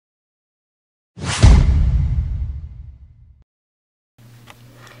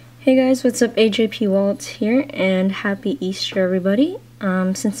Hey guys, what's up? AJPWallets here, and happy Easter everybody.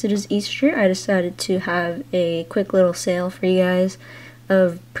 Since it is Easter, I decided to have a quick little sale for you guys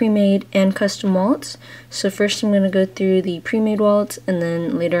of pre-made and custom wallets. So first I'm going to go through the pre-made wallets, and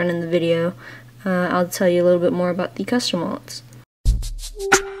then later on in the video I'll tell you a little bit more about the custom wallets.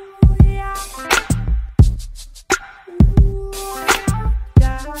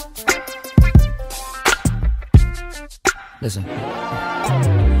 Listen.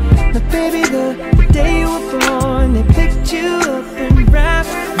 Now baby, the day you were born, they picked you up and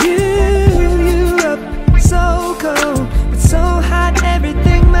wrapped you up. So cold, but so hot,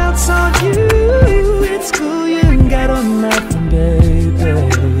 everything melts on you. It's cool, you ain't got on nothing, baby.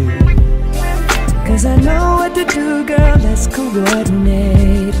 Cause I know what to do, girl, let's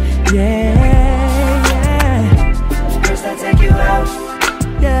coordinate. Yeah. First I take you out,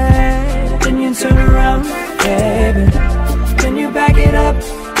 yeah. Then you turn around, baby. Then you back it up.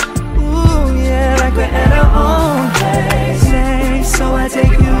 Yeah, like we're at our own place. So I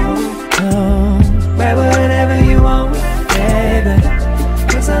take you home, grab whatever you want, baby.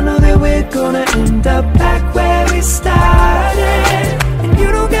 Cause I know that we're gonna end up back where we started. And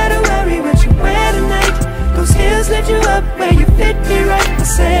you don't gotta worry what you wear tonight. Those heels lift you up where you fit me right. I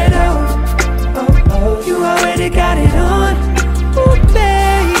said, oh, you already got it on. Ooh,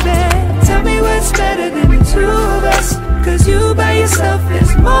 baby, tell me what's better than the two of us. Cause you by yourself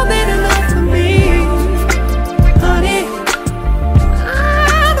is more than enough for me. Honey,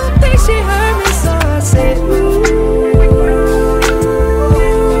 I don't think she heard me, so I said, ooh,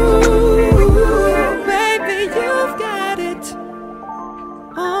 baby, you've got it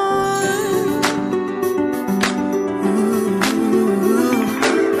on.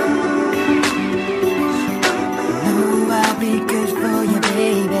 Ooh, I'll be good for you,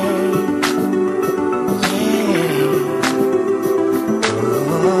 baby.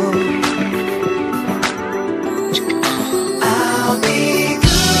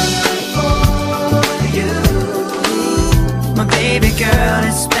 Girl,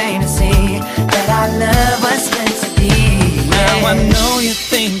 it's plain to see that our love was meant to be. Now I know you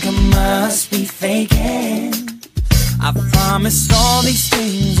think I must be faking. I promised all these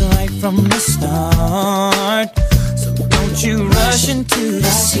things right from the start. So don't you rush into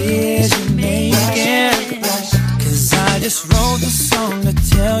decision making. Cause I just wrote the song to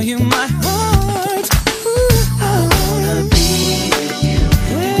tell you my heart. Ooh, I wanna be with you.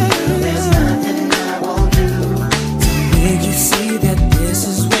 Girl, there's nothing I won't do to make you see that this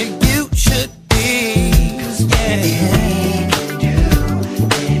is where you should be. Yeah, you can do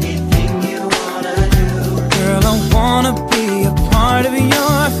anything you wanna do. Girl, I wanna be a part of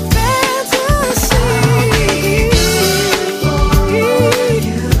your fantasy. For you,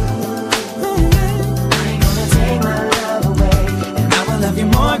 I ain't gonna take my love away, and I will love you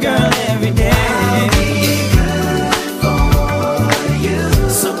more, girl, every day. I'll be good for you,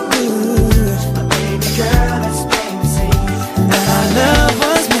 so good, my baby girl, it's plain to see that our love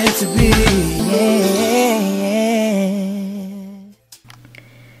was meant to be. Yeah.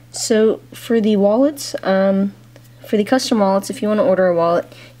 So for the wallets, for the custom wallets, if you want to order a wallet,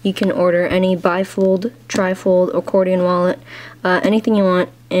 you can order any bifold, trifold, accordion wallet, anything you want,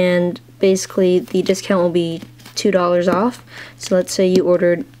 and basically the discount will be $2 off. So let's say you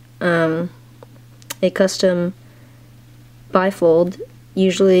ordered a custom bifold.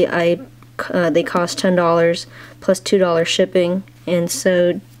 Usually they cost $10 plus $2 shipping, and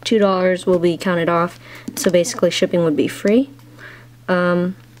so $2 will be counted off, so basically shipping would be free.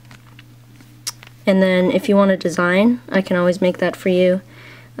 And then if you want a design, I can always make that for you.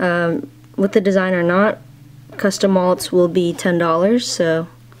 With the design or not, custom wallets will be $10, so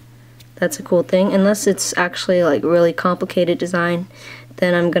that's a cool thing. Unless it's actually like really complicated design,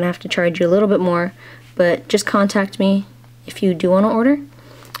 then I'm gonna have to charge you a little bit more, but just contact me if you do want to order,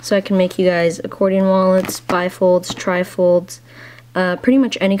 so I can make you guys accordion wallets, bifolds, trifolds, pretty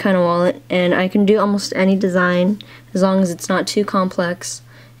much any kind of wallet, and I can do almost any design as long as it's not too complex.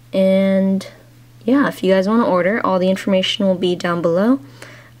 And yeah, if you guys want to order, all the information will be down below.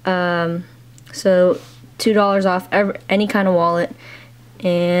 So $2 off any kind of wallet,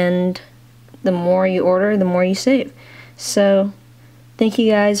 and the more you order, the more you save. So thank you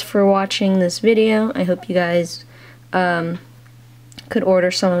guys for watching this video. I hope you guys could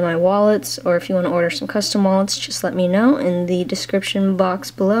order some of my wallets, or if you want to order some custom wallets, just let me know in the description box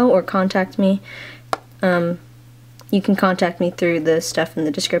below, or contact me. You can contact me through the stuff in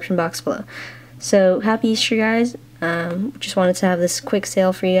the description box below. So happy Easter, guys. Just wanted to have this quick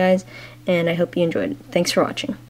sale for you guys, and I hope you enjoyed it. Thanks for watching.